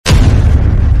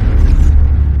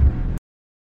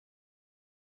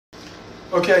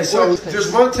Okay, so there's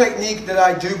one technique that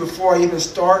I do before I even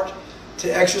start to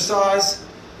exercise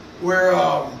where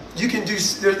you can do,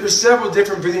 there's several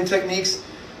different breathing techniques,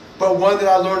 but one that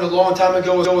I learned a long time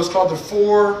ago is called the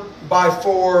 4 by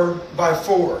 4 by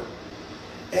 4.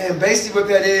 And basically what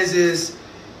that is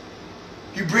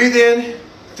you breathe in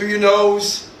through your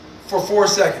nose for 4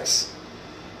 seconds.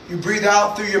 You breathe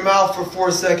out through your mouth for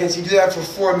 4 seconds. You do that for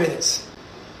 4 minutes.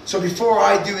 So before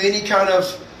I do any kind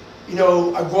of, I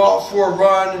go out for a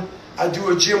run, I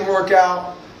do a gym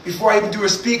workout, before I even do a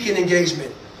speaking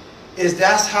engagement,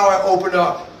 that's how I open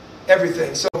up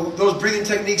everything. So those breathing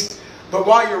techniques, but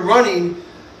while you're running,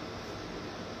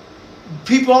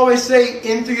 people always say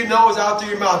in through your nose, out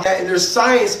through your mouth, and there's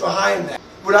science behind that.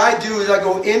 What I do is I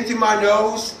go in through my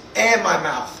nose and my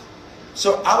mouth.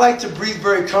 So I like to breathe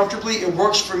very comfortably. It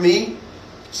works for me.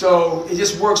 So it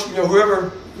just works,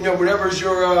 whatever's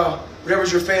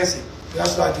your fancy.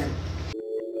 That's what I do.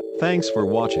 Thanks for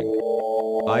watching.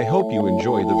 I hope you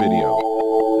enjoy the video.